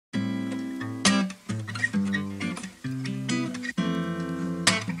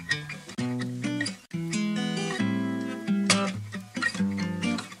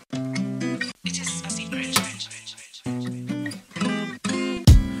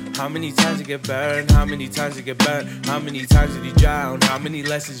How many times you get burned? How many times you get burned? How many times did you drown? How many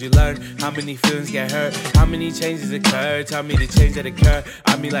lessons you learn? How many feelings get hurt? How many changes occur? Tell me the change that occur.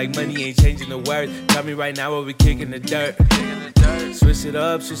 I mean like money ain't changing the word. Tell me right now what we kicking the dirt. Switch it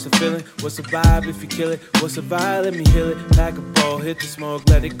up, switch the feeling. What's the vibe if you kill it? What's the vibe? Let me heal it. Pack a bowl, hit the smoke,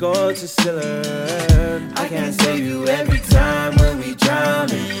 let it go to ceiling. I can't save you every time when we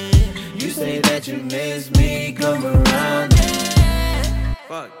drowning. You say that you miss me, come around.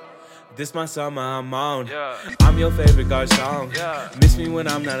 Fuck. This my summer, I'm on. I'm your favorite God song. Miss me when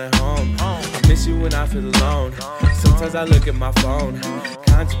I'm not at home. I miss you when I feel alone. Sometimes I look at my phone.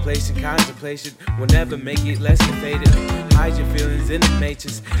 Contemplation will never make it less than faded. Hide your feelings in the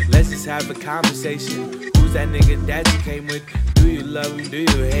matrix. Let's just have a conversation. Who's that nigga that you came with? Do you love him? Do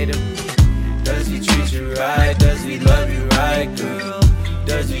you hate him? Does he treat you right? Does he love you right, girl?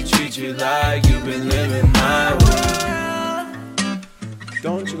 Does he treat you like you've been living my world?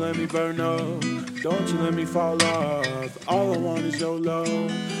 Don't you let me burn up. Don't you let me fall off. All I want is your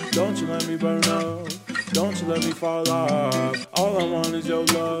love. Don't you let me burn up. Don't you let me fall off. All I want is your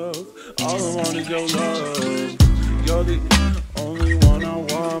love. All I want is your love. You're the only one I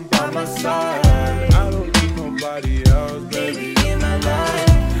want by my side. I don't need nobody else, baby, in my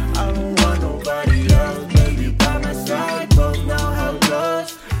life. I don't want nobody else, baby, by my side. Both know how it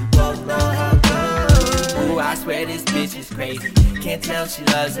goes. Both know how it goes. Ooh, I swear this bitch is crazy. Can't tell she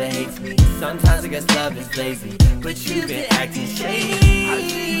loves or hates me. Sometimes I guess love is lazy, but you've been acting shady. How do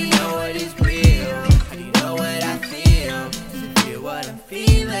you know what is real? How do you know what I feel? Does it feel what I'm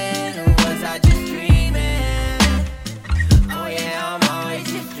feeling, or was I just dreaming? Oh yeah, I'm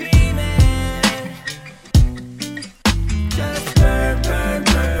always just dreaming. Just burn, burn,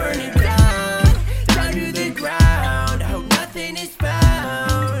 burn it down, down to the ground. I hope nothing is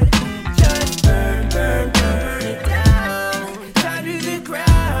found. Just burn, burn, burn it down, down to the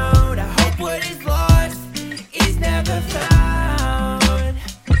ground. I hope what is lost is never found.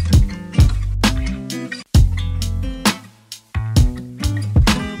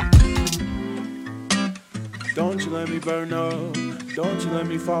 Don't you let me burn up. Don't you let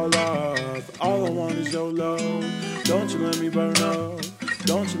me fall off. All I want is your love. Don't you let me burn up.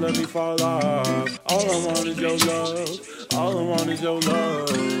 Don't you let me fall off. All I want is your love. All I want is your love.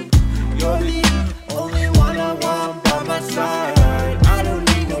 You're the